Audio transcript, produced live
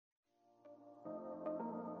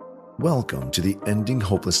Welcome to the Ending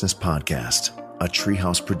Hopelessness Podcast, a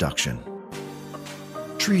Treehouse production.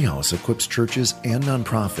 Treehouse equips churches and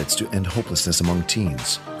nonprofits to end hopelessness among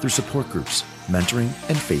teens through support groups, mentoring,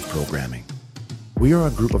 and faith programming. We are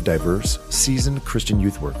a group of diverse, seasoned Christian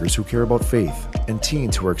youth workers who care about faith and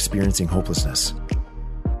teens who are experiencing hopelessness.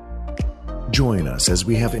 Join us as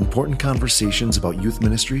we have important conversations about youth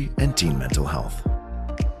ministry and teen mental health.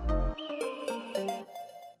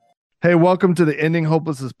 Hey, welcome to the Ending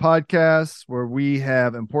Hopelessness Podcast, where we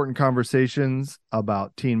have important conversations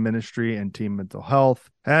about teen ministry and teen mental health.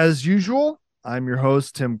 As usual, I'm your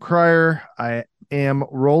host, Tim Cryer. I am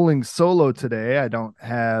rolling solo today. I don't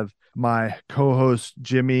have my co-host,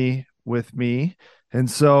 Jimmy, with me. And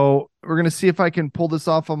so we're going to see if I can pull this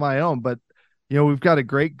off on my own. But, you know, we've got a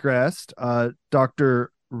great guest,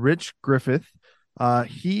 Dr. Rich Griffith.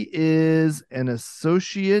 He is an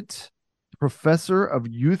associate professor of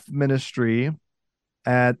youth ministry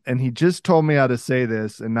and he just told me how to say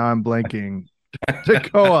this, and now I'm blanking.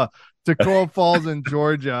 Toccoa Falls in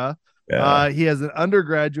Georgia. Yeah. He has an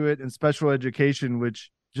undergraduate in special education, which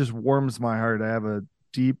just warms my heart. I have a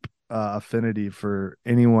deep affinity for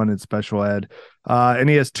anyone in special ed. And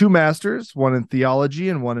he has 2 masters, one in theology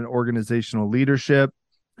and one in organizational leadership,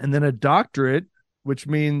 and then a doctorate, which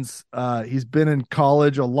means he's been in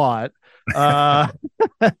college a lot.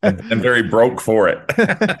 And very broke for it.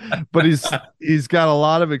 But he's got a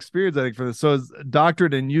lot of experience, I think, for this. So his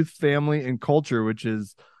doctorate in youth, family, and culture, which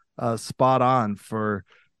is spot on for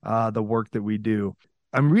the work that we do.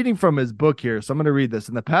 I'm reading from his book here, so I'm going to read this.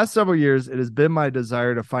 In the past several years, it has been my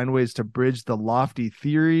desire to find ways to bridge the lofty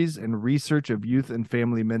theories and research of youth and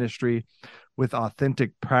family ministry with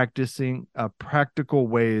authentic practical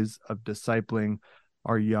ways of discipling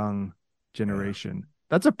our young generation.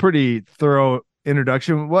 That's a pretty thorough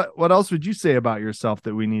introduction. What else would you say about yourself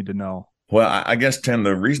that we need to know? Well, I guess, Tim,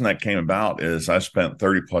 the reason that came about is I spent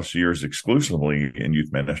 30 plus years exclusively in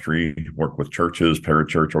youth ministry, worked with churches,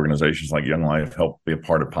 parachurch organizations like Young Life, helped be a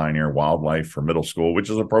part of Pioneer Wildlife for middle school, which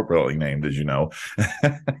is appropriately named, as you know.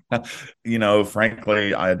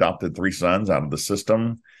 Frankly, I adopted 3 sons out of the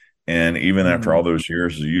system. And even after all those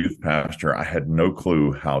years as a youth pastor, I had no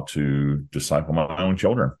clue how to disciple my own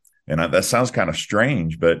children. And that sounds kind of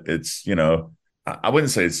strange, but it's, I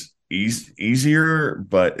wouldn't say it's easier,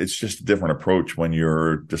 but it's just a different approach when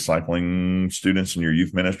you're discipling students in your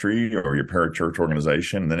youth ministry or your parachurch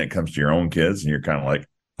organization. And then it comes to your own kids and you're kind of like,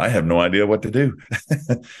 I have no idea what to do.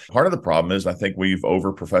 Part of the problem is I think we've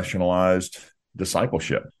over-professionalized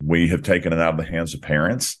discipleship. We have taken it out of the hands of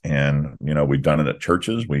parents, and we've done it at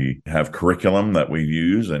churches. We have curriculum that we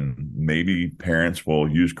use, and maybe parents will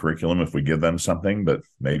use curriculum if we give them something, but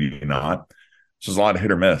maybe not. So there's a lot of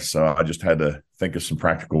hit or miss. So I just had to think of some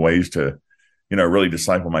practical ways to really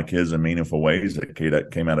disciple my kids in meaningful ways that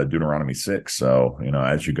came out of Deuteronomy 6. So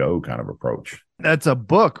as you go kind of approach. That's a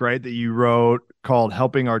book, right, that you wrote called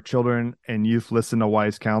Helping Our Children and Youth Listen to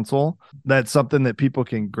Wise Counsel. That's something that people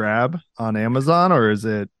can grab on Amazon, or is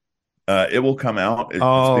it? It will come out.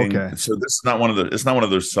 Okay. So this is not it's not one of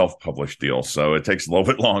those self-published deals. So it takes a little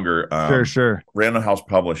bit longer. Sure. Random House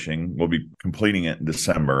Publishing will be completing it in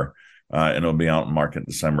December, and it'll be out in market in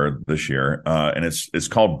December this year. And it's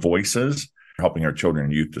called Voices: Helping Our Children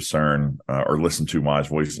and Youth Discern or Listen to Wise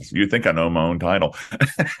Voices. You think I know my own title?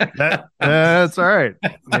 That's all right.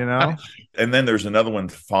 And then there's another one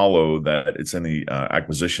to follow that it's in the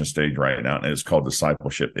acquisition stage right now, and it's called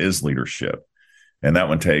Discipleship is Leadership. And that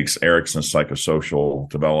one takes Erickson's psychosocial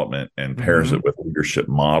development and pairs it with leadership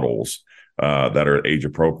models that are age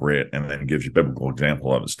appropriate, and then gives you biblical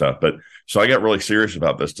example of it stuff. But so I got really serious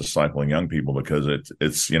about this discipling young people because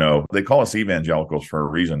it's they call us evangelicals for a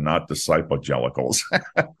reason, not disciplegelicals.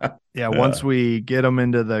 Yeah. Once we get them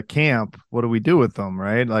into the camp, what do we do with them?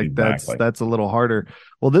 Right. Like Exactly. that's a little harder.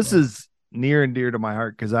 Well, this is near and dear to my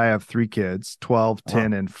heart because I have 3 kids, 12,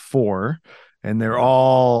 10, and 4, and they're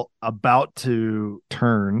all about to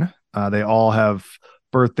turn. They all have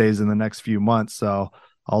birthdays in the next few months. So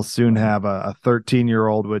I'll soon have a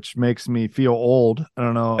 13-year-old, which makes me feel old. I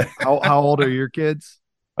don't know. How old are your kids?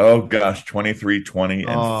 Oh, gosh, 23, 20,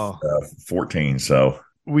 and 14. So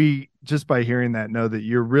we, just by hearing that, know that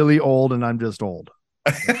you're really old and I'm just old.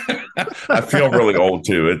 I feel really old,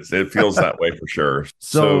 too. It feels that way for sure.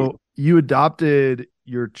 So you adopted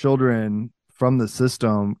your children from the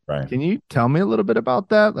system. Right. Can you tell me a little bit about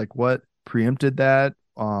that? Like what preempted that?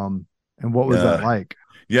 And what was that like?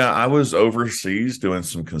 Yeah, I was overseas doing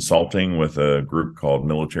some consulting with a group called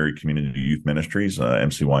Military Community Youth Ministries,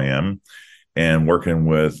 MCYM, and working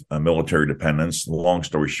with military dependents. Long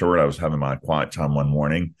story short, I was having my quiet time one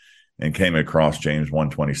morning, and came across James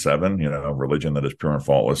 1:27, religion that is pure and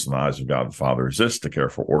faultless in the eyes of God the Father is this, to care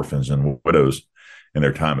for orphans and widows in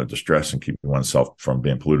their time of distress and keeping oneself from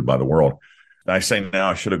being polluted by the world. I say now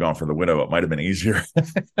I should have gone for the widow. It might have been easier.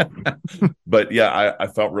 But yeah, I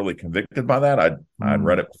felt really convicted by that. I'd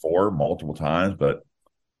read it before multiple times, but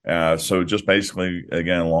so just basically,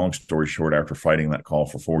 again, long story short, after fighting that call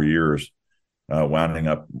for 4 years, winding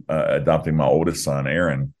up adopting my oldest son,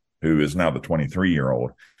 Aaron, who is now the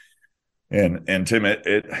 23-year-old. And Tim,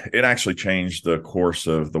 it actually changed the course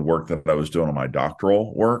of the work that I was doing on my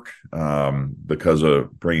doctoral work, because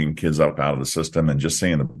of bringing kids up out of the system and just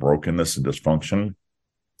seeing the brokenness and dysfunction,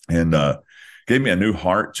 and gave me a new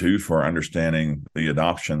heart too for understanding the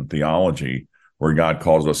adoption theology, where God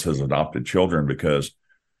calls us his adopted children. Because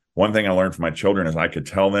one thing I learned from my children is I could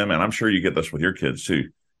tell them, and I'm sure you get this with your kids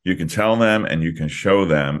too, you can tell them and you can show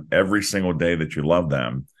them every single day that you love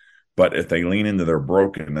them. But if they lean into their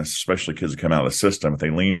brokenness, especially kids that come out of the system, if they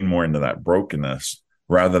lean more into that brokenness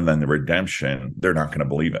rather than the redemption, they're not going to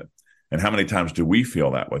believe it. And how many times do we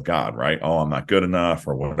feel that with God, right? Oh, I'm not good enough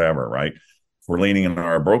or whatever, right? If we're leaning into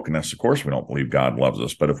our brokenness, of course, we don't believe God loves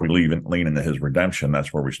us. But if we lean into his redemption,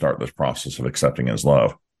 that's where we start this process of accepting his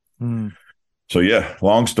love. So, yeah,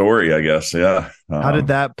 long story, I guess. Yeah. How did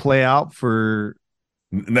that play out for?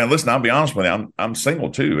 Now, listen, I'll be honest with you. I'm single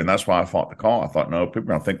too, and that's why I fought the call. I thought, no, people are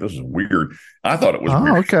going to think this is weird. I thought it was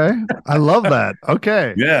weird. Okay. I love that.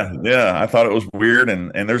 Okay. Yeah. I thought it was weird,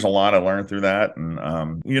 and there's a lot I learned through that.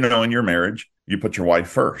 And in your marriage, you put your wife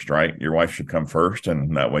first, right? Your wife should come first,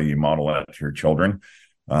 and that way you model that to your children.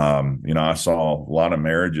 I saw a lot of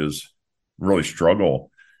marriages really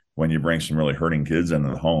struggle when you bring some really hurting kids into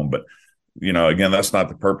the home. But again, that's not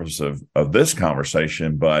the purpose of this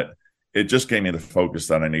conversation, but it just gave me the focus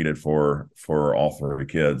that I needed for all three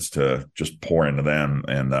kids to just pour into them.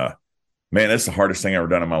 And man, it's the hardest thing I've ever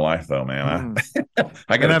done in my life, though, man.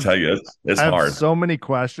 I got to tell you, it's hard. I have so many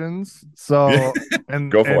questions. So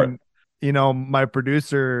and go for it. My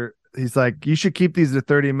producer, he's like, you should keep these to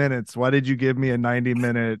 30 minutes. Why did you give me a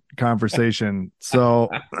 90-minute conversation? So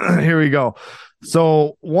here we go.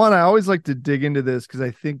 So one, I always like to dig into this because I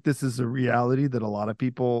think this is a reality that a lot of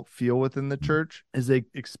people feel within the church, is they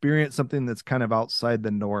experience something that's kind of outside the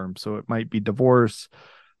norm. So it might be divorce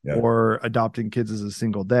or adopting kids as a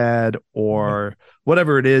single dad or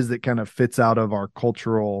whatever it is that kind of fits out of our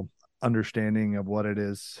cultural understanding of what it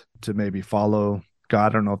is to maybe follow God. I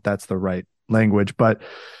don't know if that's the right language,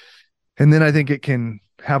 and then I think it can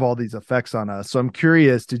have all these effects on us. So I'm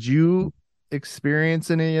curious, did you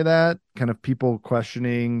experience any of that, kind of people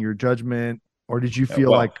questioning your judgment, or did you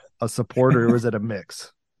feel like a supporter, or was it a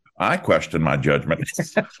mix? I question my judgment.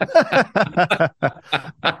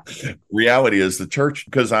 Reality is the church,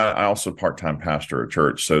 because I also part-time pastor a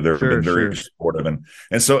church, so they've been very supportive,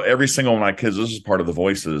 and so every single one of my kids, this is part of the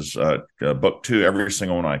Voices book too, every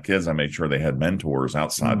single one of my kids, I made sure they had mentors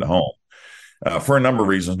outside the home. For a number of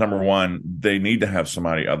reasons. Number one, they need to have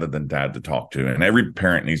somebody other than dad to talk to. And every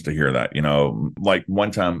parent needs to hear that. Like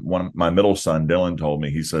one time, my middle son, Dylan, told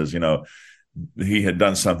me, he says, he had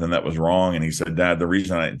done something that was wrong. And he said, Dad, the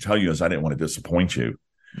reason I didn't tell you is I didn't want to disappoint you.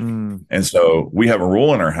 And so we have a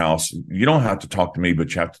rule in our house. You don't have to talk to me,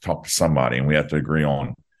 but you have to talk to somebody. And we have to agree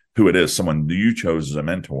on who it is, someone you chose as a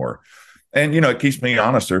mentor. And, it keeps me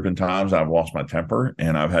honest. There have been times I've lost my temper,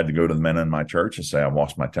 and I've had to go to the men in my church and say, I've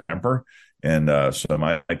lost my temper. And so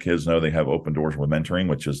my kids know they have open doors with mentoring,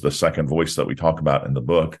 which is the second voice that we talk about in the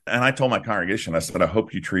book. And I told my congregation, I said, I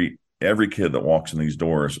hope you treat every kid that walks in these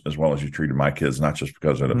doors as well as you treated my kids, not just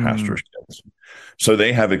because they're the pastor's kids. So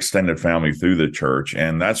they have extended family through the church.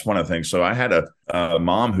 And that's one of the things. So I had a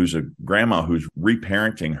mom who's a grandma who's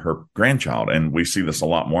reparenting her grandchild. And we see this a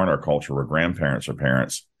lot more in our culture where grandparents are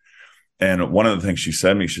parents. And one of the things she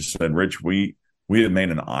said to me, she said, Rich, we have made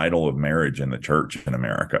an idol of marriage in the church in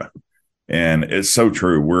America. And it's so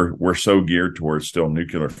true. We're so geared towards still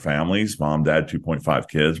nuclear families, mom, dad, 2.5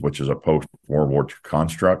 kids, which is a post-World War II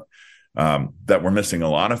construct, that we're missing a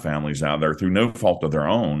lot of families out there through no fault of their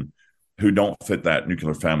own who don't fit that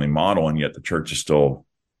nuclear family model. And yet the church is still,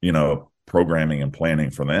 programming and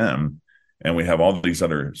planning for them. And we have all these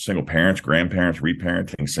other single parents, grandparents,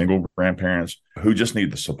 reparenting, single grandparents who just need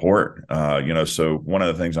the support. So one of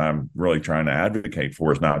the things I'm really trying to advocate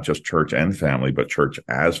for is not just church and family, but church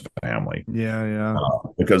as family. Yeah.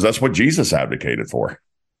 Because that's what Jesus advocated for.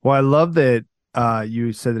 Well, I love that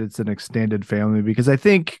you said that it's an extended family, because I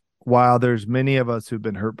think while there's many of us who've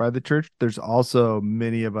been hurt by the church, there's also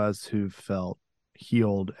many of us who've felt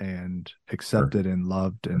healed and accepted and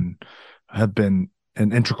loved and have been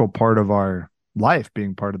an integral part of our life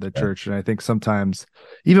being part of the church. And I think sometimes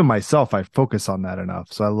even myself, I focus on that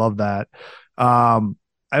enough. So I love that.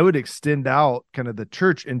 I would extend out kind of the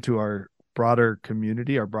church into our broader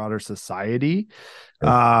community, our broader society.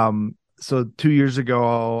 So 2 years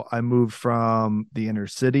ago, I moved from the inner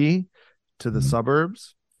city to the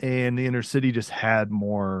suburbs, and the inner city just had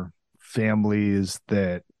more families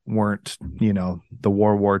that weren't, the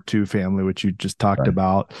World War II family, which you just talked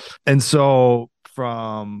about. And so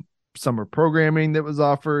from summer programming that was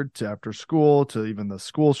offered to after school to even the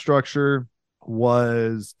school structure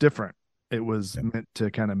was different. It was meant to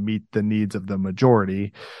kind of meet the needs of the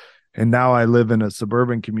majority. And now I live in a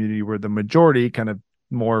suburban community where the majority kind of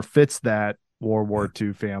more fits that World War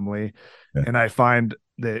II family. And I find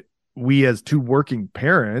that we as two working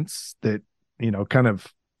parents that, kind of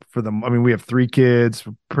we have 3 kids,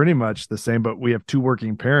 pretty much the same, but we have 2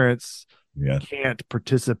 working parents can't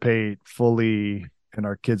participate fully and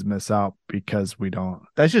our kids miss out because we don't.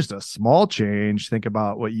 That's just a small change. Think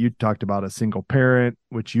about what you talked about, a single parent,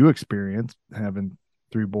 which you experienced having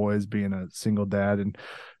 3 boys, being a single dad,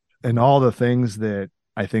 and all the things that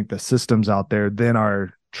I think the systems out there, then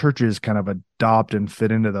our churches kind of adopt and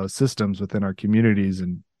fit into those systems within our communities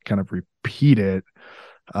and kind of repeat it.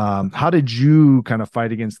 How did you kind of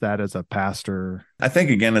fight against that as a pastor? I think,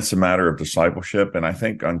 again, it's a matter of discipleship. And I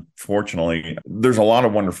think, unfortunately, there's a lot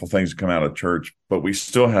of wonderful things that come out of church, but we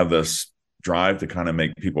still have this drive to kind of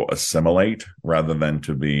make people assimilate rather than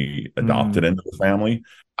to be adopted into the family.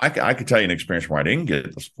 I could tell you an experience where I didn't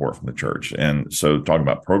get the support from the church. And so talking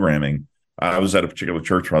about programming, I was at a particular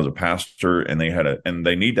church where I was a pastor, and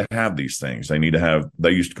they need to have these things. They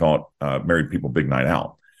used to call it married people big night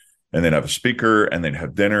out. And they'd have a speaker, and they'd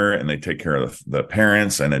have dinner, and they'd take care of the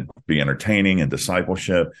parents, and it'd be entertaining and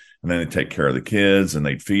discipleship. And then they'd take care of the kids, and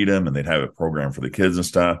they'd feed them, and they'd have a program for the kids and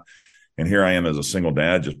stuff. And here I am as a single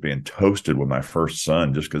dad, just being toasted with my first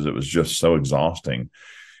son, just because it was just so exhausting.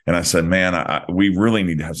 And I said, man, we really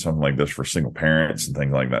need to have something like this for single parents and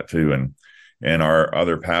things like that too. And our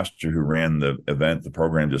other pastor who ran the event, the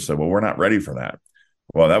program, just said, well, we're not ready for that.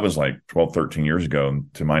 Well, that was like 12, 13 years ago.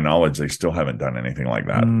 And to my knowledge, they still haven't done anything like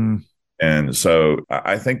that. And so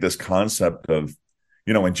I think this concept of,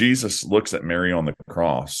 when Jesus looks at Mary on the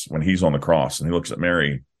cross, when he's on the cross and he looks at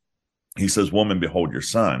Mary, he says, woman, behold your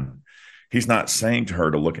son. He's not saying to her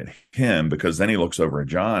to look at him, because then he looks over at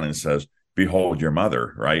John and says, behold your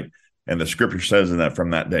mother, right? And the scripture says that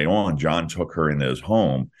from that day on, John took her into his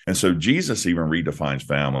home. And so Jesus even redefines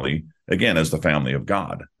family, again, as the family of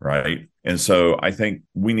God, right? And so I think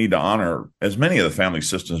we need to honor as many of the family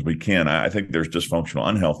systems as we can. I think there's dysfunctional,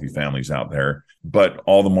 unhealthy families out there, but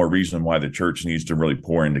all the more reason why the church needs to really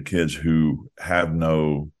pour into kids who have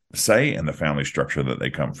no say in the family structure that they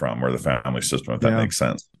come from, or the family system, if that makes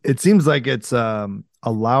sense. It seems like it's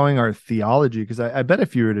allowing our theology, because I bet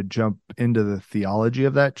if you were to jump into the theology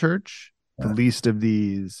of that church, the least of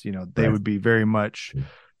these, they would be very much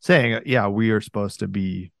saying, we are supposed to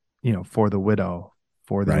be, for the widow,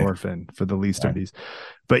 for the orphan, for the least of these.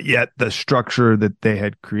 But yet the structure that they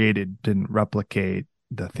had created didn't replicate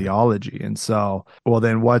the theology. And so, well,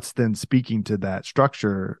 then what's then speaking to that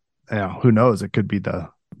structure? Who knows? It could be the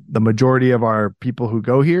majority of our people who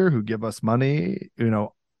go here, who give us money,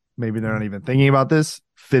 maybe they're not even thinking about this,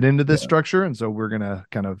 fit into this structure. And so we're going to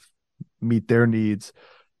kind of meet their needs.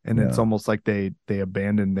 And it's almost like they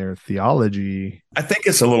abandon their theology. I think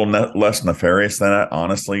it's a little less nefarious than that,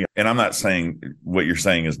 honestly. And I'm not saying what you're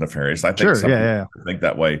saying is nefarious. I think think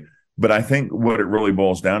that way. But I think what it really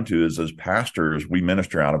boils down to is, as pastors, we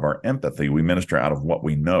minister out of our empathy. We minister out of what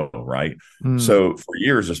we know, right? So for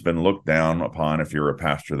years, it's been looked down upon if you're a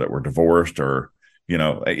pastor that were divorced, or,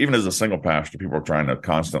 even as a single pastor, people are trying to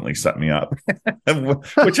constantly set me up,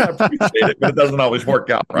 which I appreciate it, but it doesn't always work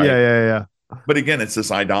out, right? Yeah. But again, it's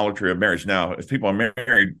this idolatry of marriage. Now, if people are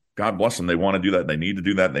married, God bless them. They want to do that. They need to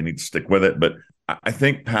do that. They need to stick with it. But I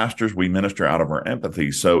think pastors, we minister out of our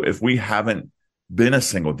empathy. So if we haven't been a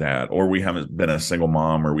single dad, or we haven't been a single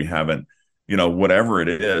mom, or we haven't, whatever it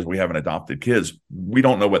is, we haven't adopted kids, we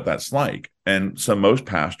don't know what that's like. And so most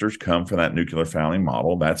pastors come from that nuclear family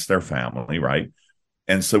model. That's their family, right?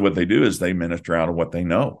 And so what they do is they minister out of what they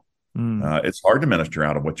know. It's hard to minister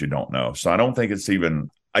out of what you don't know. So I don't think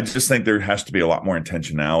I just think there has to be a lot more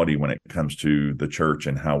intentionality when it comes to the church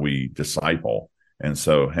and how we disciple. And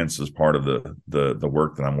so hence as part of the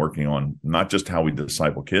work that I'm working on, not just how we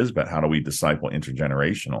disciple kids, but how do we disciple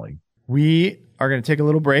intergenerationally. We are going to take a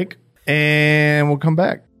little break and we'll come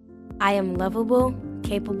back. I am lovable,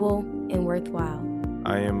 capable, and worthwhile.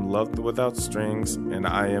 I am loved without strings, and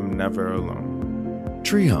I am never alone.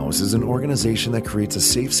 Treehouse is an organization that creates a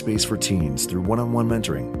safe space for teens through one-on-one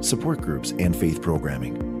mentoring, support groups, and faith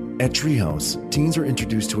programming. At Treehouse, teens are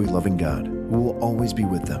introduced to a loving God who will always be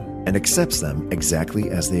with them and accepts them exactly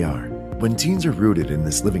as they are. When teens are rooted in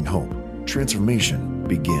this living hope, transformation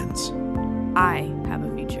begins. I have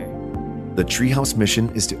a future. The Treehouse mission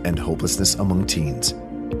is to end hopelessness among teens.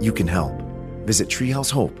 You can help. Visit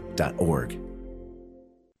treehousehope.org.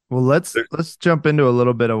 Well, let's jump into a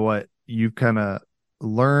little bit of what you've kind of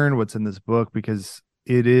learned, what's in this book, because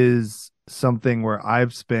it is something where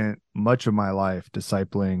I've spent much of my life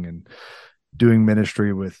discipling and doing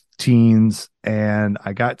ministry with teens. And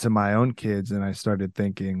I got to my own kids and I started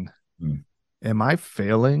thinking, am I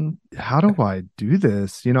failing? How do I do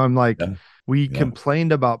this? I'm like, we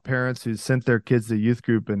complained about parents who sent their kids to youth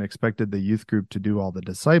group and expected the youth group to do all the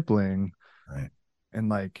discipling. Right. And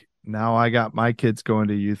like, now I got my kids going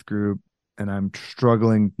to youth group and I'm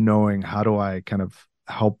struggling knowing how do I kind of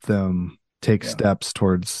help them take steps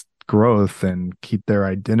towards growth and keep their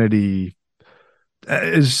identity.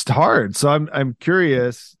 It's just hard. So I'm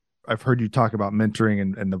curious. I've heard you talk about mentoring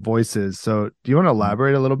and the voices. So do you want to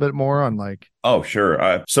elaborate a little bit more on like? Oh,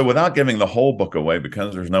 sure. So without giving the whole book away,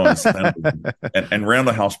 because there's no incentive, and Round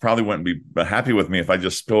the House probably wouldn't be happy with me if I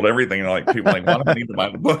just spilled everything. Like people like, why do I need to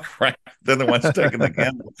buy the book? Right? They're the ones taking the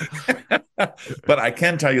gamble. But I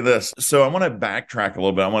can tell you this. So I want to backtrack a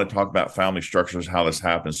little bit. I want to talk about family structures, how this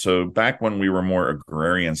happens. So back when we were more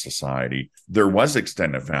agrarian society, there was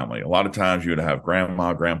extended family. A lot of times you would have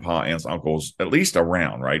grandma, grandpa, aunts, uncles, at least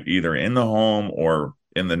around, right? Either in the home or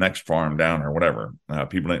in the next farm down or whatever.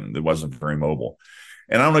 It wasn't very mobile.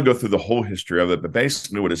 And I don't want to go through the whole history of it, but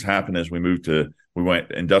basically what has happened is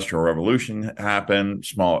industrial revolution happened.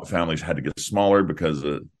 Small families had to get smaller because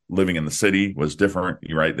living in the city was different.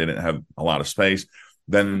 You're right. They didn't have a lot of space.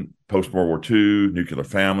 Then post-World War II, nuclear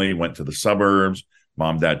family went to the suburbs,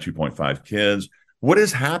 mom, dad, 2.5 kids. What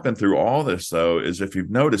has happened through all this, though, is if you've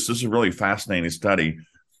noticed, this is a really fascinating study.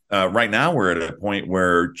 Right now, we're at a point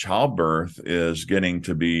where childbirth is getting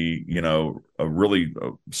to be, a really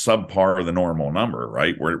subpar of the normal number,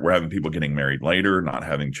 right? We're having people getting married later, not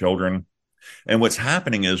having children. And what's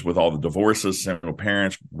happening is with all the divorces, single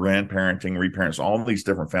parents, grandparenting, reparents, all these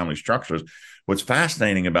different family structures, what's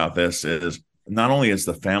fascinating about this is not only has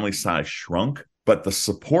the family size shrunk, but the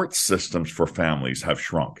support systems for families have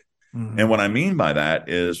shrunk. Mm-hmm. And what I mean by that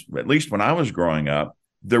is, at least when I was growing up,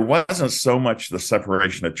 there wasn't so much the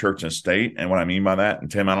separation of church and state. And what I mean by that,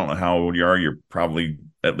 and Tim, I don't know how old you are. You're probably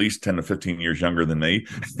at least 10 to 15 years younger than me.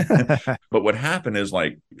 But what happened is,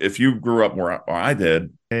 like, if you grew up where I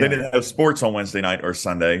did, they didn't have sports on Wednesday night or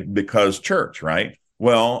Sunday because church, right?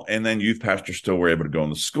 Well, and then youth pastors still were able to go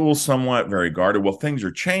into school somewhat, very guarded. Well, things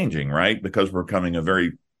are changing, right? Because we're becoming a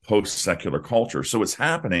very post-secular culture. So it's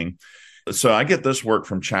happening. So I get this work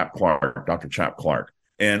from Dr. Chap Clark.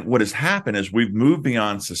 And what has happened is we've moved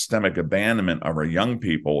beyond systemic abandonment of our young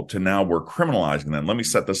people to now we're criminalizing them. Let me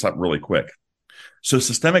set this up really quick. So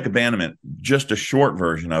systemic abandonment, just a short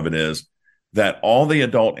version of it, is that all the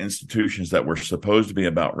adult institutions that were supposed to be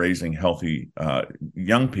about raising healthy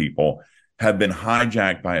young people have been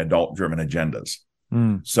hijacked by adult-driven agendas.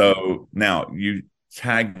 So now you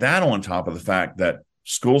tag that on top of the fact that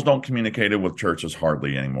schools don't communicate with churches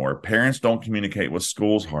hardly anymore. Parents don't communicate with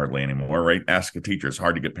schools hardly anymore, right? Ask a teacher. It's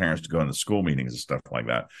hard to get parents to go into school meetings and stuff like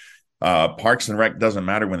that. Parks and Rec doesn't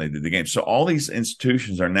matter when they do the game. So all these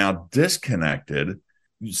institutions are now disconnected.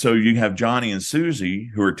 So you have Johnny and Susie,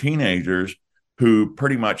 who are teenagers, who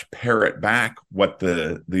pretty much parrot back what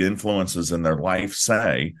the influences in their life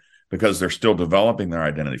say, because they're still developing their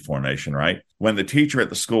identity formation, right? When the teacher at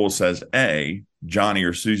the school says A, Johnny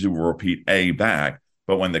or Susie will repeat A back.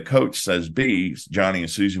 But when the coach says B, Johnny and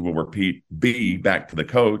Susie will repeat B back to the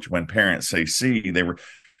coach. When parents say C,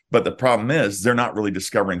 but the problem is they're not really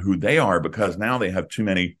discovering who they are, because now they have too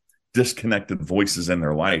many disconnected voices in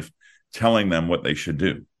their life telling them what they should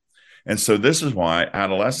do. And so this is why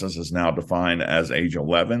adolescence is now defined as age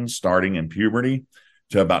 11, starting in puberty,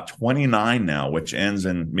 to about 29 now, which ends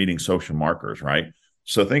in meeting social markers, right?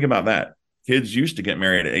 So think about that. Kids used to get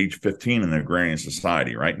married at age 15 in the agrarian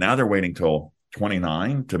society, right? Now they're waiting till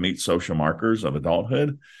 29 to meet social markers of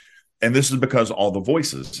adulthood. And this is because all the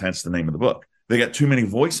voices, hence the name of the book. They got too many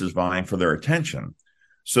voices vying for their attention.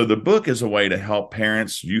 So the book is a way to help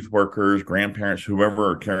parents, youth workers, grandparents,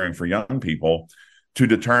 whoever are caring for young people, to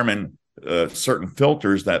determine certain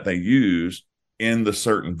filters that they use in the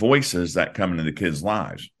certain voices that come into the kids'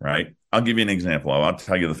 lives, right? I'll give you an example. I'll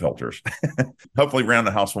tell you the filters. Hopefully Round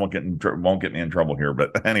the House won't get me in trouble here.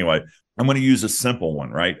 But anyway, I'm going to use a simple one,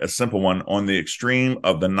 right? A simple one on the extreme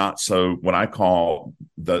of the not so, what I call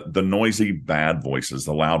the noisy bad voices,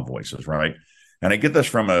 the loud voices, right? And I get this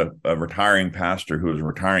from a retiring pastor who was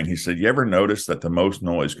retiring. He said, you ever notice that the most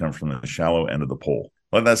noise comes from the shallow end of the pool?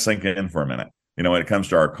 Let that sink in for a minute. When it comes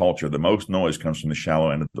to our culture, the most noise comes from the shallow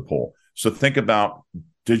end of the pool. So think about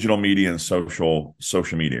digital media and social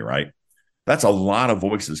media, right? That's a lot of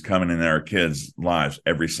voices coming in our kids' lives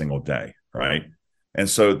every single day, right? And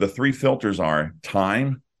so the three filters are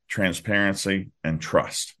time, transparency, and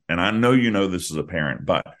trust. And I know you know this as a parent,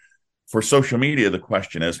 but for social media, the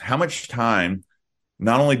question is, how much time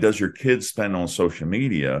not only does your kids spend on social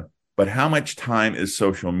media, but how much time is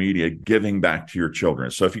social media giving back to your children?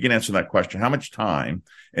 So if you can answer that question, how much time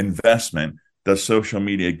investment does social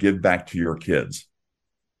media give back to your kids?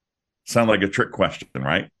 Sound like a trick question,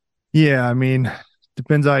 right? Yeah, I mean,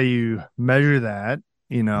 depends how you measure that.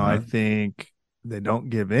 Uh-huh. I think they don't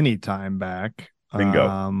give any time back.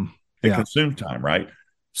 Bingo. They consume time, right?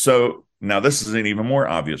 So now this is an even more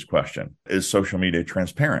obvious question. Is social media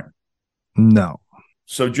transparent? No.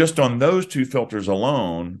 So just on those two filters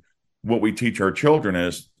alone, what we teach our children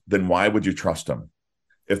is, then why would you trust them?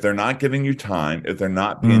 If they're not giving you time, if they're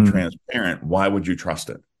not being transparent, why would you trust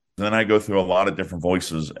it? And then I go through a lot of different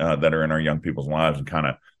voices that are in our young people's lives and kind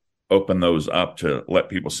of open those up to let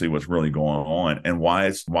people see what's really going on and why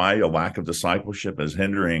a lack of discipleship is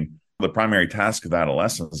hindering the primary task of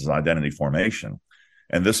adolescence is identity formation.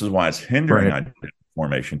 And this is why it's hindering identity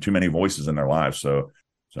formation, too many voices in their lives. So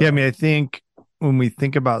yeah, I mean, I think when we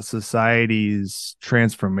think about society's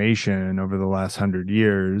transformation over the last 100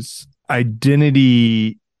 years,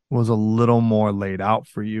 identity was a little more laid out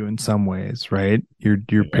for you in some ways, right?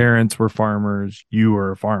 Your parents were farmers, you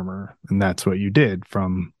were a farmer, and that's what you did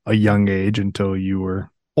from a young age until you were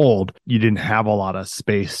old. You didn't have a lot of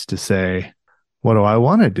space to say, what do I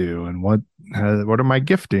want to do? And what are my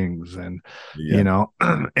giftings? And,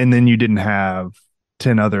 and then you didn't have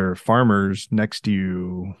 10 other farmers next to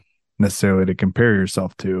you necessarily to compare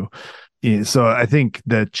yourself to. So I think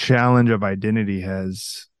the challenge of identity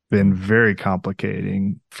has been very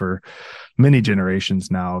complicating for many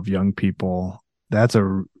generations now of young people. That's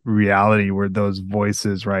a reality where those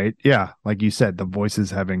voices, right? Yeah. Like you said, the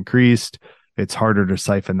voices have increased. It's harder to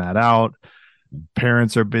siphon that out.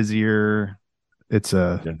 Parents are busier. It's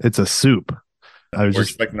a soup. We're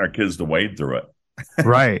expecting our kids to wade through it.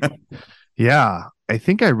 Right. Yeah. I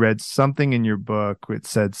think I read something in your book which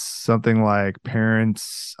said something like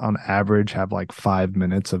parents on average have like 5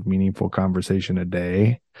 minutes of meaningful conversation a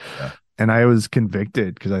day. Yeah. And I was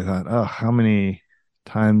convicted because I thought, oh, how many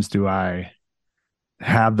times do I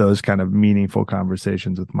have those kind of meaningful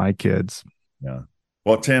conversations with my kids? Yeah.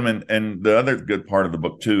 Well, Tim, and the other good part of the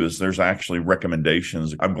book, too, is there's actually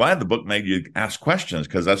recommendations. I'm glad the book made you ask questions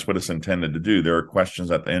because that's what it's intended to do. There are questions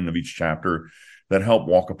at the end of each chapter that help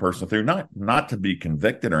walk a person through, not to be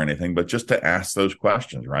convicted or anything, but just to ask those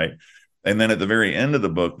questions, right? And then at the very end of the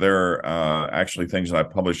book, there are actually things that I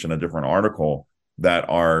published in a different article that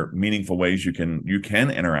are meaningful ways you can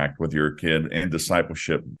interact with your kid in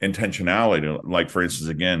discipleship intentionality. Like, for instance,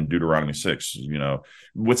 again, Deuteronomy 6,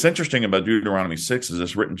 what's interesting about Deuteronomy 6 is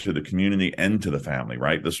it's written to the community and to the family,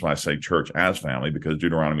 right? This is why I say church as family, because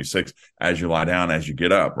Deuteronomy 6, as you lie down, as you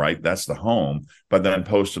get up, right? That's the home, but then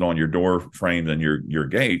posted on your door frames and your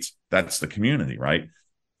gates, that's the community, right?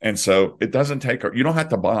 And so it doesn't you don't have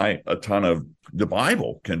to buy a ton of, the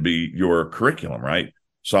Bible can be your curriculum, right?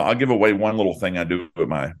 So I'll give away one little thing I do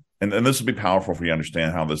with and this will be powerful for you to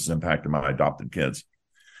understand how this has impacted my adopted kids.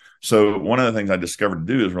 So one of the things I discovered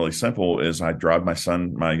to do is really simple is I drive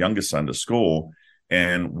my youngest son to school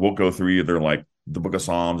and we'll go through either like the book of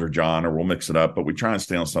Psalms or John, or we'll mix it up, but we try and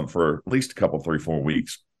stay on something for at least a couple, 3-4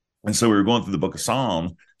 weeks. And so we were going through the book of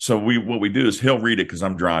Psalms. So what we do is he'll read it because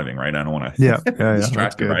I'm driving, right? I don't want to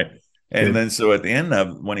distract him, right? And then so at the end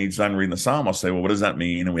of when he's done reading the Psalm, I'll say, well, what does that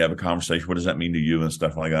mean? And we have a conversation. What does that mean to you and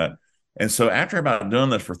stuff like that? And so after about doing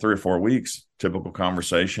this for 3 or 4 weeks, typical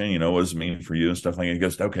conversation, what does it mean for you and stuff like that? He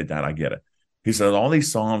goes, okay, Dad, I get it. He said, all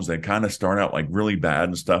these Psalms, they kind of start out like really bad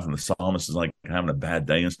and stuff. And the psalmist is like having a bad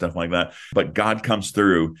day and stuff like that. But God comes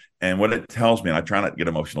through. And what it tells me, and I try not to get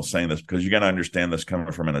emotional saying this because you got to understand this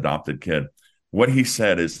coming from an adopted kid. What he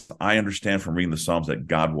said is, I understand from reading the Psalms that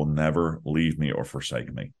God will never leave me or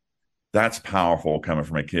forsake me. That's powerful coming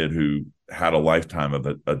from a kid who had a lifetime of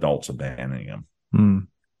adults abandoning him.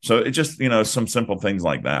 So it just, some simple things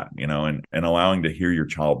like that, and allowing to hear your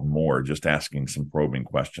child more, just asking some probing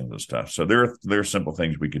questions and stuff. So there are simple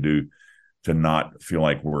things we could do to not feel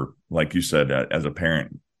like we're, like you said, as a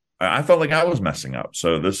parent, I felt like I was messing up.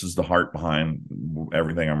 So this is the heart behind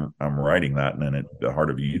everything I'm writing that, and then at the heart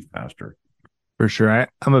of a youth pastor. For sure.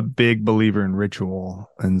 I'm a big believer in ritual.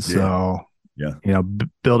 And so Yeah.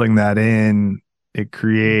 Building that in, it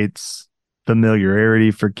creates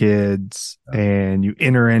familiarity for kids, and you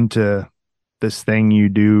enter into this thing you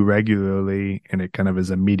do regularly, and it kind of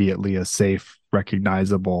is immediately a safe,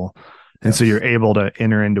 recognizable. And so you're able to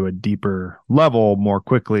enter into a deeper level more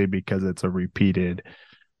quickly because it's a repeated,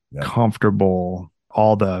 comfortable,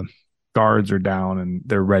 all the guards are down and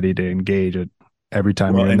they're ready to engage it every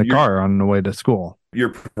time you're in the car on the way to school.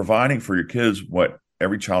 You're providing for your kids what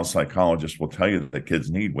every child psychologist will tell you that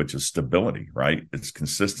kids need, which is stability, right? It's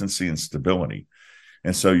consistency and stability.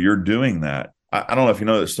 And so you're doing that. I don't know if you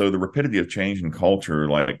know this. So the rapidity of change in culture,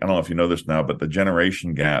 like, I don't know if you know this now, but the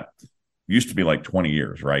generation gap used to be like 20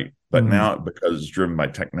 years, right? But now, because it's driven by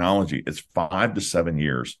technology, it's 5 to 7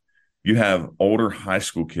 years. You have older high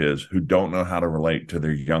school kids who don't know how to relate to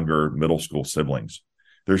their younger middle school siblings.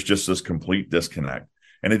 There's just this complete disconnect.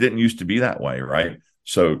 And it didn't used to be that way, right?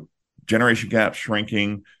 So generation gap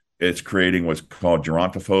shrinking, it's creating what's called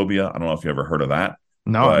gerontophobia. I don't know if you ever heard of that.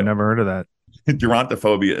 No, I've never heard of that.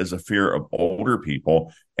 Gerontophobia is a fear of older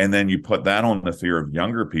people. And then you put that on the fear of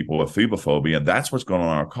younger people with phebophobia. That's what's going on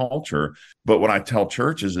in our culture. But what I tell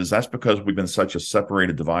churches is that's because we've been such a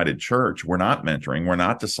separated, divided church. We're not mentoring. We're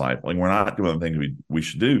not discipling. We're not doing the things we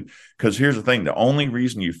should do. Because here's the thing. The only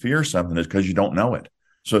reason you fear something is because you don't know it.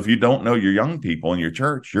 So if you don't know your young people in your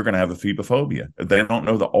church, you're going to have a phebophobia. If they don't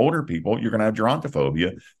know the older people, you're going to have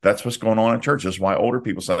gerontophobia. That's what's going on in church. That's why older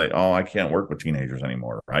people say, oh, I can't work with teenagers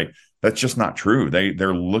anymore, right? That's just not true.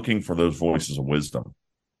 They're looking for those voices of wisdom.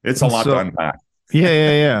 It's a lot to unpack.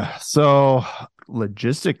 Yeah. So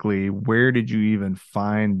logistically, where did you even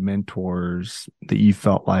find mentors that you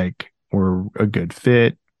felt like were a good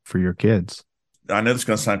fit for your kids? I know this is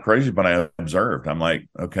going to sound crazy, but I observed. I'm like,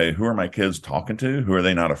 okay, who are my kids talking to? Who are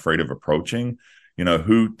they not afraid of approaching?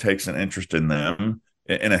 Who takes an interest in them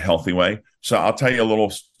in a healthy way? So I'll tell you a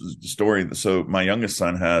little story. So my youngest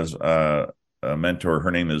son has a mentor.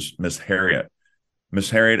 Her name is Miss Harriet. Miss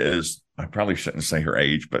Harriet is, I probably shouldn't say her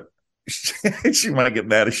age, but she might get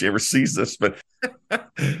mad if she ever sees this. But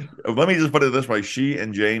let me just put it this way. She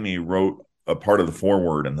and Jamie wrote a part of the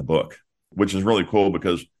foreword in the book, which is really cool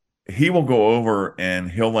because he will go over and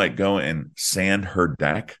he'll go and sand her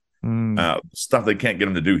deck, stuff they can't get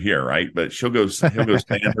him to do here, right? But he'll go sand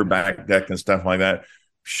her back deck and stuff like that.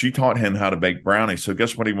 She taught him how to bake brownies. So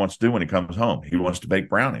guess what he wants to do when he comes home? He wants to bake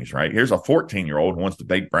brownies, right? Here's a 14-year-old who wants to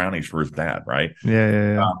bake brownies for his dad, right?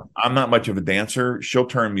 Yeah. I'm not much of a dancer. She'll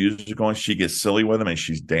turn music on. She gets silly with him and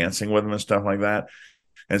she's dancing with him and stuff like that.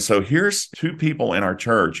 And so here's two people in our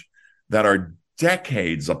church that are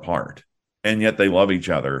decades apart, and yet they love each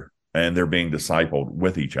other. And they're being discipled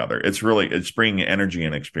with each other. It's bringing energy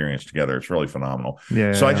and experience together. It's really phenomenal.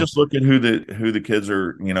 Yeah. So I just look at who the kids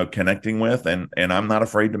are, connecting with, and I'm not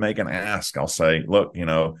afraid to make an ask. I'll say, look,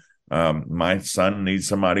 my son needs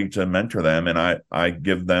somebody to mentor them, and I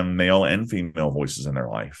give them male and female voices in their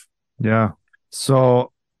life. Yeah.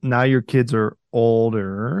 So now your kids are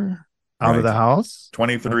older, out of the house,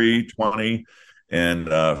 23, 20,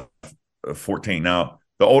 and 14 now.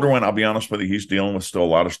 The older one, I'll be honest with you, he's dealing with still a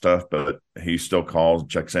lot of stuff, but he still calls,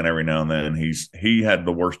 checks in every now and then. He had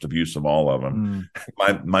the worst abuse of all of them.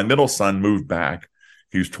 My middle son moved back.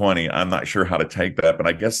 He was 20. I'm not sure how to take that, but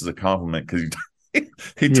I guess it's a compliment because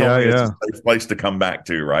he told me it's a safe place to come back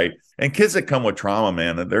to, right? And kids that come with trauma,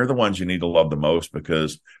 man, they're the ones you need to love the most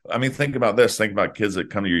because, think about this. Think about kids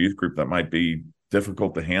that come to your youth group that might be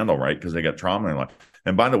difficult to handle, right? Because they got trauma in life.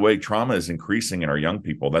 And by the way, trauma is increasing in our young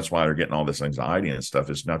people. That's why they're getting all this anxiety and stuff.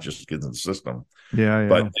 It's not just kids in the system. Yeah.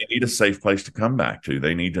 But they need a safe place to come back to.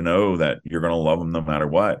 They need to know that you're going to love them no matter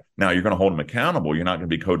what. Now, you're going to hold them accountable. You're not going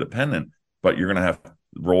to be codependent, but you're going to have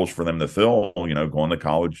roles for them to fill, going to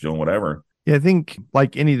college, doing whatever. Yeah, I think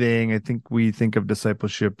like anything, I think we think of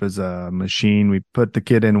discipleship as a machine. We put the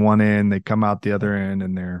kid in one end, they come out the other end,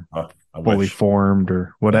 and they're fully formed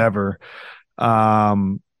or whatever.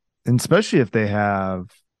 And especially if they have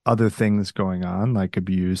other things going on like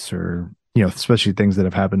abuse or, especially things that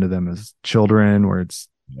have happened to them as children where it's,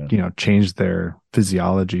 changed their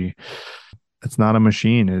physiology. It's not a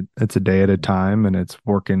machine. It's a day at a time and it's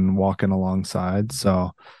walking alongside.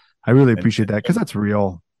 So I really appreciate that because that's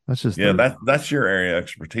real. That's just, that's your area of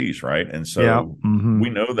expertise. Right. And so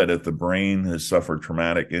we know that if the brain has suffered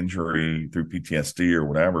traumatic injury through PTSD or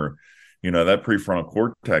whatever, that prefrontal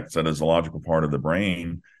cortex, that is the logical part of the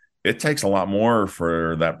brain, it takes a lot more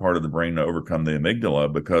for that part of the brain to overcome the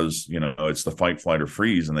amygdala because, it's the fight, flight, or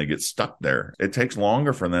freeze, and they get stuck there. It takes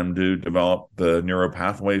longer for them to develop the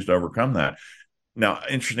neuropathways to overcome that. Now,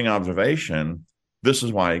 interesting observation. This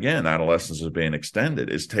is why, again, adolescence is being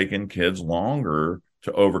extended. It's taken kids longer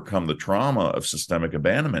to overcome the trauma of systemic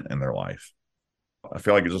abandonment in their life. I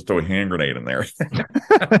feel like I just throw a hand grenade in there. It's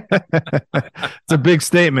a big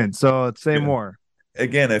statement. So say more.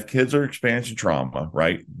 Again, if kids are experiencing trauma,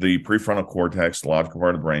 right, the prefrontal cortex, the logical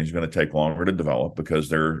part of the brain, is going to take longer to develop because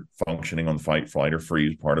they're functioning on the fight, flight, or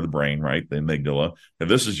freeze part of the brain, right? The amygdala. If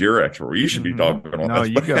this is your expert, you should be talking about No,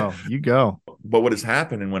 this. you go. But what is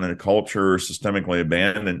happening when a culture is systemically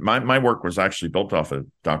abandoned? My work was actually built off of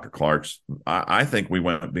Dr. Clark's. I think we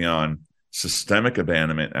went beyond systemic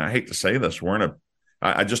abandonment. And I hate to say this.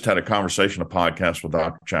 I just had a conversation, a podcast with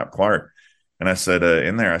Dr. Chap Clark. And I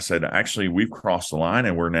said, actually, we've crossed the line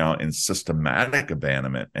and we're now in systematic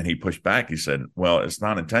abandonment. And he pushed back. He said, well, it's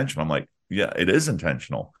not intentional. I'm like, yeah, it is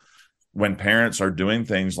intentional. When parents are doing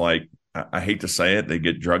things like, I hate to say it, they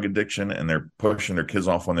get drug addiction and they're pushing their kids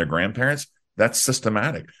off on their grandparents. That's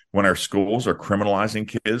systematic. When our schools are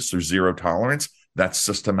criminalizing kids through zero tolerance, that's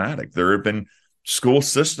systematic. There have been school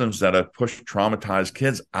systems that have pushed traumatized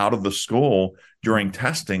kids out of the school during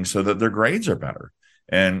testing so that their grades are better.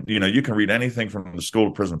 And, you can read anything from the school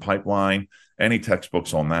to prison pipeline, any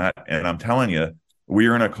textbooks on that. And I'm telling you, we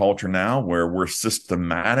are in a culture now where we're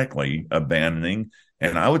systematically abandoning,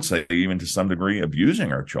 and I would say even to some degree,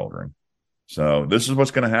 abusing our children. So this is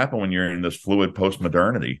what's going to happen when you're in this fluid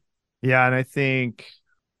post-modernity. Yeah, and I think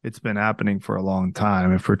it's been happening for a long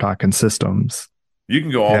time if we're talking systems. You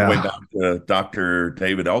can go all the way down to Dr.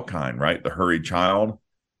 David Elkind, right? The Hurried Child.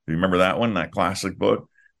 Do you remember that one, that classic book?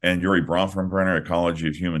 And Yuri Bronfenbrenner, Ecology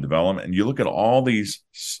of Human Development. And you look at all these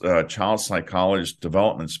child psychologists,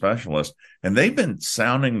 development specialists, and they've been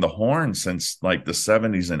sounding the horn since like the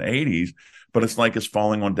 70s and 80s, but it's like it's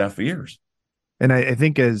falling on deaf ears. And I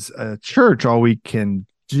think as a church, all we can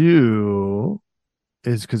do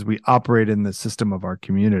is, because we operate in the system of our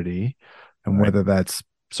community, and right, whether that's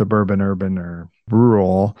suburban, urban, or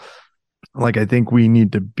rural, like I think we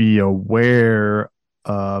need to be aware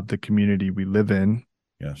of the community we live in.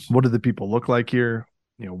 Yes. What do the people look like here?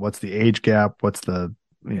 What's the age gap? What's the,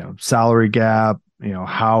 salary gap?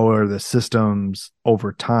 How are the systems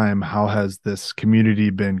over time? How has this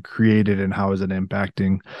community been created, and how is it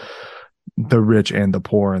impacting the rich and the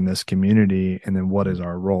poor in this community? And then what is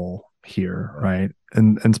our role here? Right.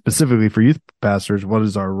 And specifically for youth pastors, what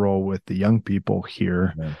is our role with the young people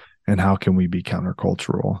here? Right. And how can we be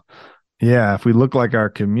countercultural? Yeah. If we look like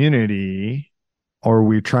our community, or are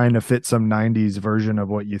we trying to fit some 90s version of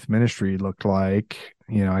what youth ministry looked like?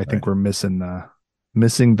 I think we're missing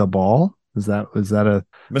the ball. Is that a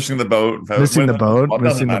missing the boat? Missing the boat.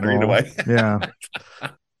 Missing the ball. Yeah,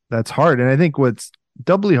 that's hard. And I think what's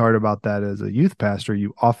doubly hard about that as a youth pastor,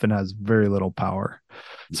 you often has very little power,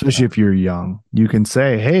 especially if you're young. You can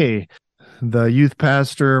say, "Hey, the youth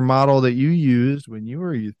pastor model that you used when you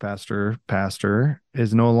were a youth pastor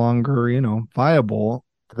is no longer, viable."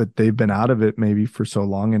 But they've been out of it maybe for so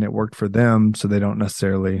long and it worked for them, so they don't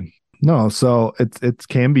necessarily know. So it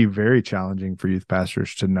can be very challenging for youth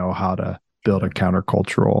pastors to know how to build a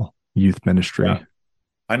countercultural youth ministry. Yeah.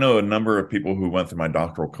 I know a number of people who went through my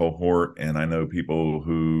doctoral cohort, and I know people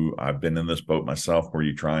who I've been in this boat myself, where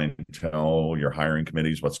you try and tell your hiring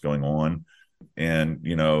committees what's going on. And,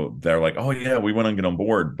 they're like, oh yeah, we want to get on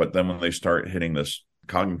board. But then when they start hitting this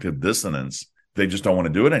cognitive dissonance, they just don't want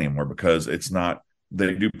to do it anymore because it's not.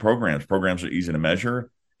 They do programs. Programs are easy to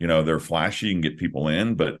measure. They're flashy. You can get people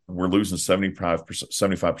in, but we're losing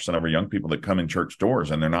 75% of our young people that come in church doors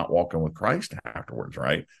and they're not walking with Christ afterwards,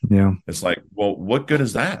 right? Yeah. It's like, well, what good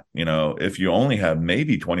is that? If you only have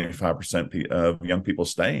maybe 25% of young people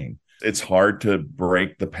staying, it's hard to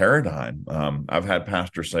break the paradigm. I've had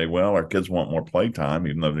pastors say, well, our kids want more playtime,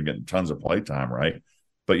 even though they're getting tons of playtime, right?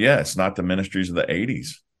 But yeah, it's not the ministries of the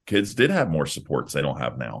 80s. Kids did have more supports they don't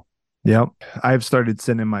have now. Yep. I've started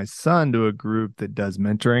sending my son to a group that does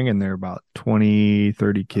mentoring, and they're about 20,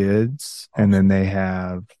 30 kids. Awesome. And then they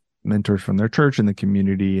have mentors from their church and the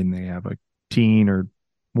community, and they have a teen or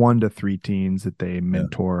 1 to 3 teens that they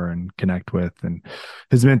mentor and connect with. And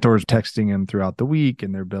his mentor's texting him throughout the week,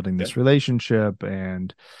 and they're building this relationship.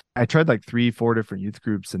 And I tried like 3-4 different youth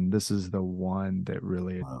groups, and this is the one that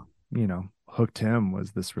really, hooked him,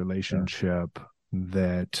 was this relationship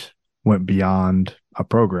that went beyond a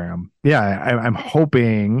program. Yeah, I'm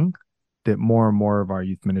hoping that more and more of our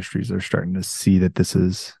youth ministries are starting to see that this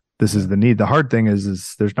is the need. The hard thing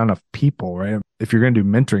is there's not enough people, right? If you're going to do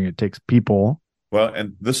mentoring, it takes people. Well,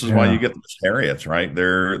 and this is why you get the chariots, right?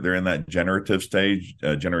 They're in that generative stage,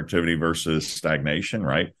 generativity versus stagnation,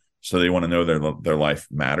 right? So they want to know their life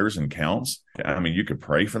matters and counts. I mean, you could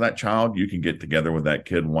pray for that child. You can get together with that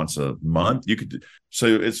kid once a month. So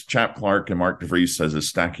it's Chap Clark and Mark DeVries says it's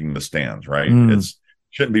stacking the stands, right? It's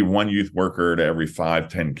shouldn't be one youth worker to every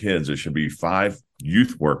 5-10 kids. It should be 5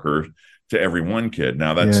 youth workers to every one kid.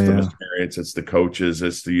 Now that's Yeah, the yeah. missionaries, it's the coaches,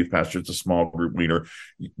 it's the youth pastor, it's a small group leader.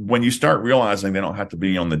 When you start realizing they don't have to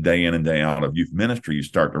be on the day in and day out of youth ministry, you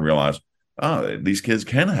start to realize, oh, these kids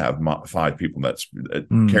can have 5 people that's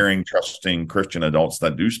caring, trusting Christian adults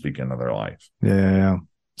that do speak into their life. Yeah, yeah, yeah.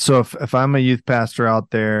 So if I'm a youth pastor out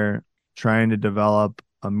there trying to develop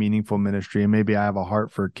a meaningful ministry, and maybe I have a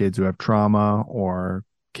heart for kids who have trauma or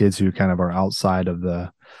kids who kind of are outside of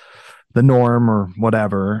the norm or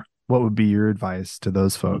whatever, what would be your advice to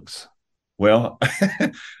those folks? Well,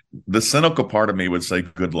 the cynical part of me would say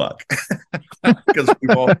good luck, because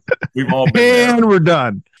we've all been there. And we're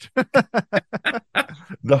done.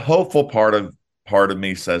 The hopeful part of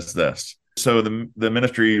me says this. So the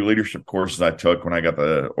ministry leadership courses I took when I got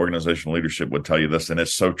the organizational leadership would tell you this, and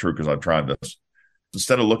it's so true because I've tried this.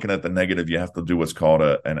 Instead of looking at the negative, you have to do what's called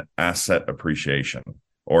an asset appreciation,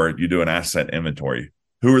 or you do an asset inventory.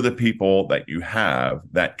 Who are the people that you have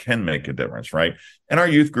that can make a difference, right? And our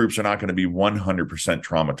youth groups are not going to be 100%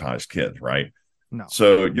 traumatized kids, right? No.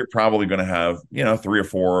 So you're probably going to have, 3 or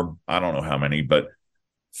 4, I don't know how many, but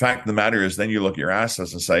fact of the matter is then you look at your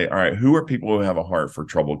assets and say, all right, who are people who have a heart for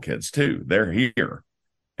troubled kids too? They're here.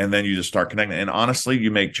 And then you just start connecting. And honestly,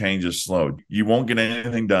 you make changes slow. You won't get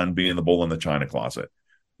anything done being the bull in the china closet.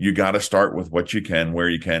 You got to start with what you can, where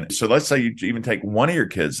you can. So let's say you even take one of your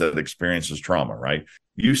kids that experiences trauma, right?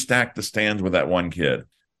 You stack the stands with that one kid.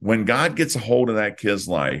 When God gets a hold of that kid's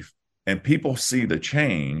life and people see the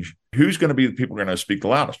change, who's going to be the people who are going to speak the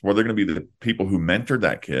loudest? Well, they're going to be the people who mentored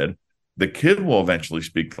that kid. The kid will eventually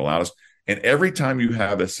speak the loudest. And every time you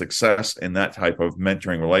have a success in that type of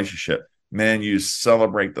mentoring relationship, man, you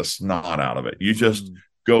celebrate the snot out of it. You just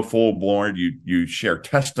go full blown. You share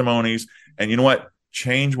testimonies. And you know what?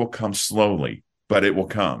 Change will come slowly, but it will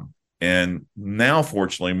come. And now,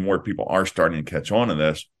 fortunately, more people are starting to catch on to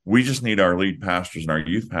this. We just need our lead pastors and our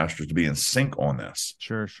youth pastors to be in sync on this.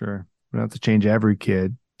 Sure. We don't have to change every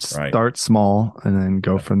kid. Right. Start small and then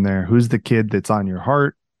go from there. Who's the kid that's on your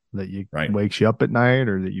heart that you wakes you up at night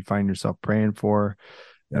or that you find yourself praying for?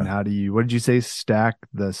 Yeah. And what did you say? Stack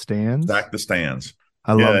the stands? Stack the stands.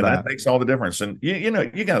 I love and that. That makes all the difference. And you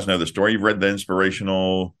guys know the story. You've read the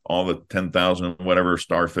inspirational, all the 10,000 whatever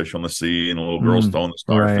starfish on the sea and a little girl stone the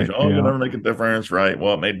starfish. Right, you'll never make a difference, right?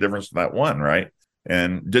 Well, it made a difference to that one, right?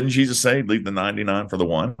 And didn't Jesus say, leave the 99 for the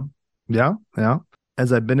one? Yeah.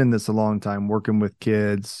 As I've been in this a long time, working with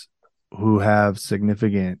kids who have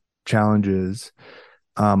significant challenges,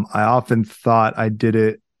 I often thought I did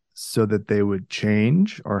it so that they would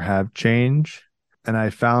change or have change. And I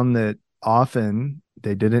found that often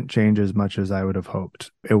they didn't change as much as I would have hoped.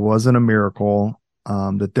 It wasn't a miracle,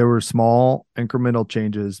 that there were small incremental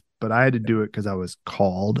changes, but I had to do it because I was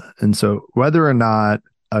called. And so whether or not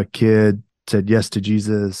a kid said yes to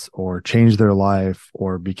Jesus or changed their life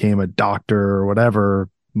or became a doctor or whatever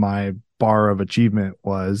my bar of achievement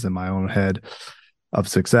was in my own head of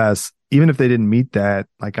success, even if they didn't meet that,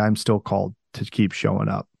 like I'm still called to keep showing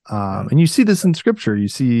up. And you see this in scripture. You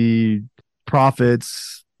see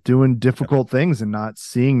prophets doing difficult things and not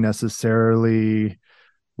seeing necessarily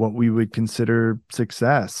what we would consider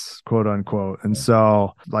success, quote unquote. And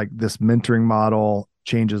so like this mentoring model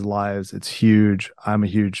changes lives. It's huge. I'm a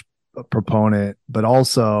huge proponent, but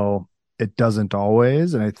also it doesn't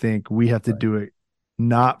always. And I think we have to do it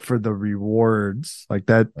not for the rewards like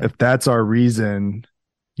that. If that's our reason,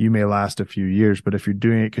 you may last a few years, but if you're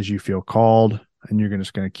doing it because you feel called and you're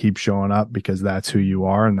just going to keep showing up because that's who you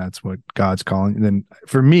are and that's what God's calling, then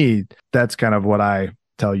for me, that's kind of what I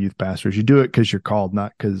tell youth pastors. You do it because you're called,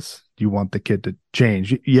 not because you want the kid to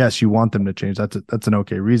change. Yes, you want them to change. That's an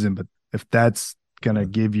okay reason. But if that's going to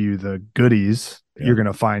give you the goodies, you're going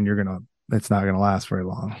to find it's not going to last very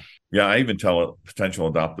long. Yeah, I even tell potential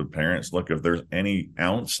adoptive parents, look, if there's any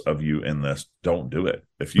ounce of you in this, don't do it.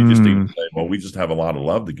 If you just even say, well, we just have a lot of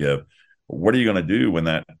love to give, what are you going to do when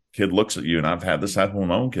that kid looks at you? And I've had this happen with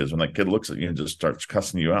my own kids, when that kid looks at you and just starts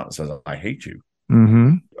cussing you out and says, I hate you.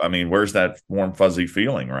 I mean, where's that warm, fuzzy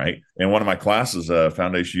feeling, right? In one of my classes,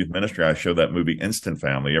 Foundation Youth Ministry, I showed that movie Instant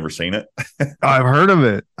Family. You ever seen it? I've heard of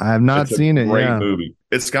it. I have not seen it. Great movie.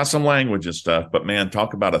 It's got some language and stuff, but man,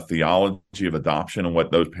 talk about a theology of adoption and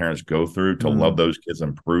what those parents go through to love those kids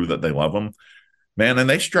and prove that they love them. Man, and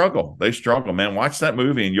they struggle. Man, watch that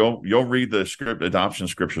movie and you'll read the adoption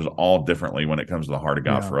scriptures all differently when it comes to the heart of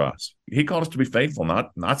God for us. He called us to be faithful,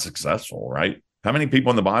 not successful, right? How many people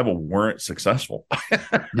in the Bible weren't successful?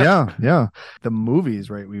 Yeah. The movies,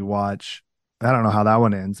 right, we watch, I don't know how that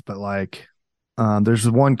one ends, but like there's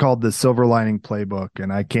one called The Silver Lining Playbook,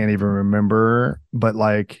 and I can't even remember, but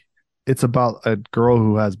like it's about a girl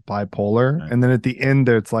who has bipolar. And then at the end,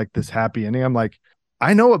 it's like this happy ending. I'm like,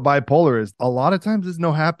 I know what bipolar is. A lot of times there's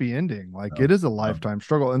no happy ending. Like No, it is a no. lifetime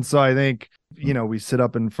struggle. And so I think, we sit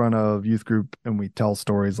up in front of youth group and we tell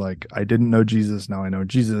stories like, I didn't know Jesus, now I know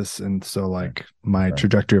Jesus. And so like my Right.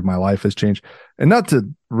 trajectory of my life has changed. And not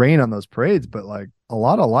to rain on those parades, but like a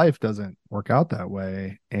lot of life doesn't work out that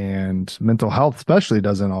way. And mental health especially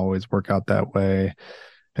doesn't always work out that way.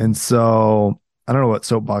 And so I don't know what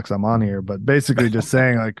soapbox I'm on here, but basically just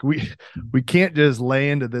saying like we can't just lay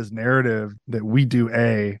into this narrative that we do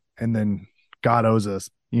A and then God owes us,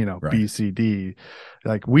 Right. B, C, D.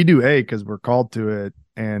 Like we do A because we're called to it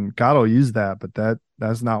and God will use that, but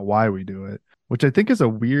that's not why we do it, which I think is a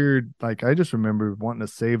weird, like I just remember wanting to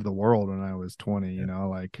save the world when I was 20,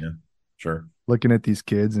 like Sure. looking at these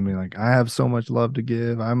kids and being like, I have so much love to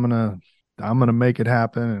give. I'm gonna make it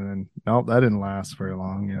happen. And then nope, that didn't last very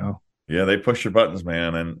long. Yeah, they push your buttons,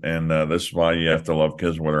 man, and this is why you have to love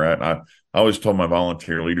kids where they're at. I always told my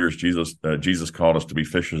volunteer leaders, Jesus called us to be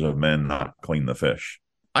fishers of men, not clean the fish.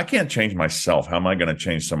 I can't change myself. How am I going to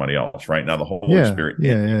change somebody else? Right now, the Holy Spirit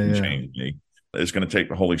can change me. It's going to take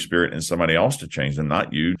the Holy Spirit and somebody else to change them,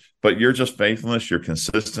 not you. But you're just faithfulness, your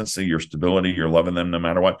consistency, your stability, you're loving them no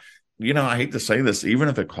matter what. I hate to say this, even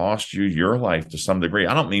if it costs you your life to some degree.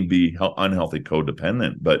 I don't mean be unhealthy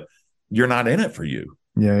codependent, but you're not in it for you.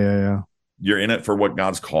 Yeah. You're in it for what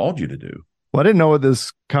God's called you to do. Well, I didn't know what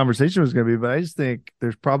this conversation was going to be, but I just think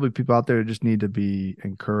there's probably people out there who just need to be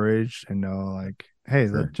encouraged and know like, hey,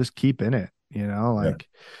 just keep in it,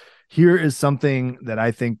 here is something that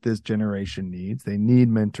I think this generation needs. They need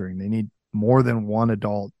mentoring. They need more than one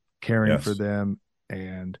adult caring for them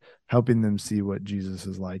and helping them see what Jesus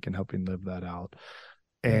is like and helping live that out.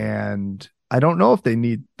 And I don't know if they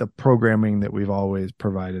need the programming that we've always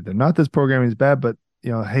provided them. Not this programming is bad, but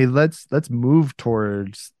hey, let's move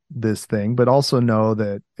towards this thing, but also know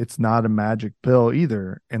that it's not a magic pill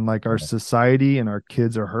either. And like our society and our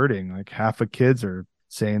kids are hurting. Like half of kids are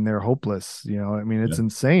saying they're hopeless. It's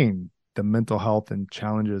insane, the mental health and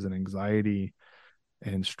challenges and anxiety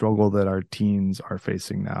and struggle that our teens are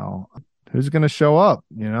facing now. Who's going to show up,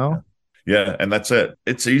 Yeah. And that's it.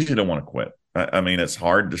 It's easy to want to quit. I mean, it's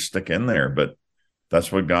hard to stick in there, but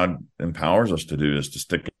that's what God empowers us to do, is to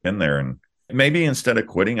stick in there. And maybe instead of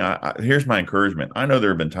quitting, here's my encouragement. I know there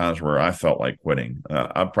have been times where I felt like quitting.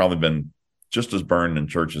 I've probably been just as burned in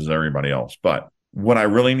church as everybody else. But what I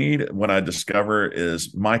really need, what I discover,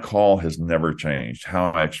 is my call has never changed.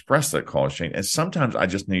 How I express that call has changed. And sometimes I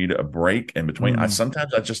just need a break in between.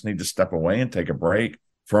 Sometimes I just need to step away and take a break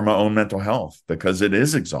for my own mental health, because it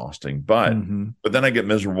is exhausting. But then I get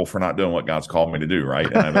miserable for not doing what God's called me to do, right?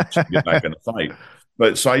 And I eventually get back in the fight.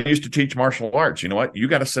 But so I used to teach martial arts. You know what? You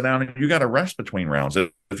got to sit down and you got to rest between rounds.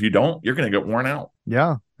 If you don't, you're going to get worn out.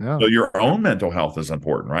 Yeah. So your own mental health is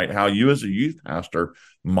important, right? How you as a youth pastor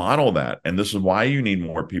model that. And this is why you need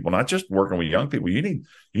more people, not just working with young people. You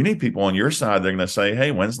need people on your side. They're going to say, hey,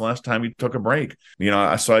 when's the last time you took a break?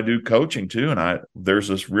 So I do coaching too. And there's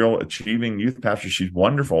this real achieving youth pastor. She's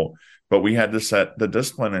wonderful, but we had to set the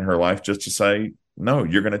discipline in her life just to say, no,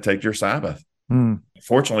 you're going to take your Sabbath.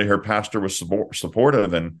 Fortunately, her pastor was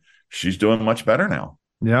supportive, and she's doing much better now.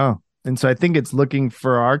 Yeah. And so I think it's looking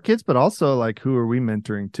for our kids, but also like, who are we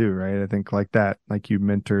mentoring too, right? I think like that, like you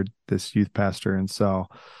mentored this youth pastor. And so,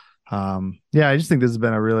 I just think this has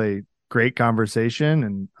been a really great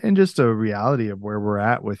conversation and just a reality of where we're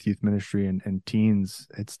at with youth ministry and teens.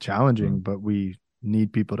 It's challenging, but we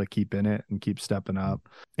need people to keep in it and keep stepping up.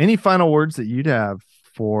 Any final words that you'd have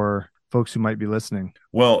for folks who might be listening?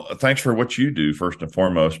 Well, thanks for what you do, first and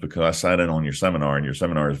foremost, because I sat in on your seminar, and your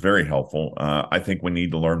seminar is very helpful. I think we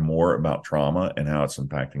need to learn more about trauma and how it's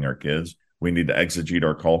impacting our kids. We need to exegete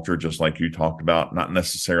our culture, just like you talked about, not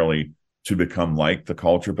necessarily to become like the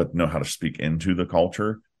culture, but know how to speak into the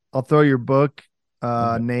culture. I'll throw your book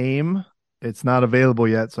name. It's not available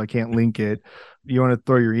yet, so I can't link it. You want to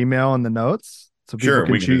throw your email in the notes so people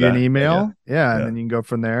can shoot you an email? Yeah, and then you can go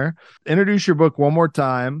from there. Introduce your book one more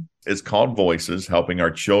time. It's called Voices, Helping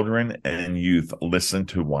Our Children and Youth Listen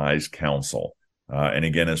to Wise Counsel. And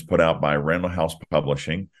again, it's put out by Randall House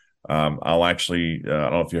Publishing. I'll actually, I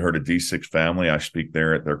don't know if you heard of D6 Family. I speak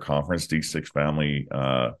there at their conference, D6 Family,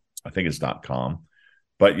 I think it's .com.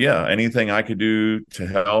 But yeah, anything I could do to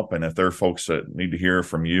help. And if there are folks that need to hear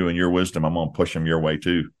from you and your wisdom, I'm going to push them your way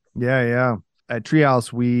too. Yeah. At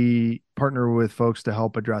Treehouse, we partner with folks to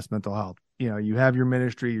help address mental health. You have your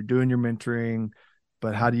ministry, you're doing your mentoring,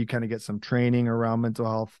 but how do you kind of get some training around mental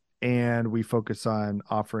health? And we focus on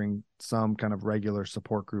offering some kind of regular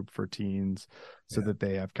support group for teens so that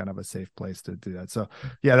they have kind of a safe place to do that. So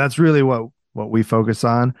yeah, that's really what we focus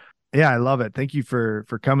on. Yeah, I love it. Thank you for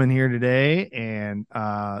coming here today and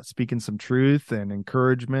speaking some truth and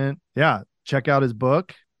encouragement. Yeah, check out his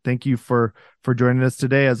book. Thank you for joining us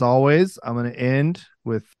today. As always, I'm going to end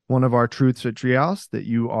with one of our truths at Treehouse, that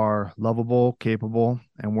you are lovable, capable,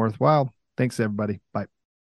 and worthwhile. Thanks, everybody. Bye.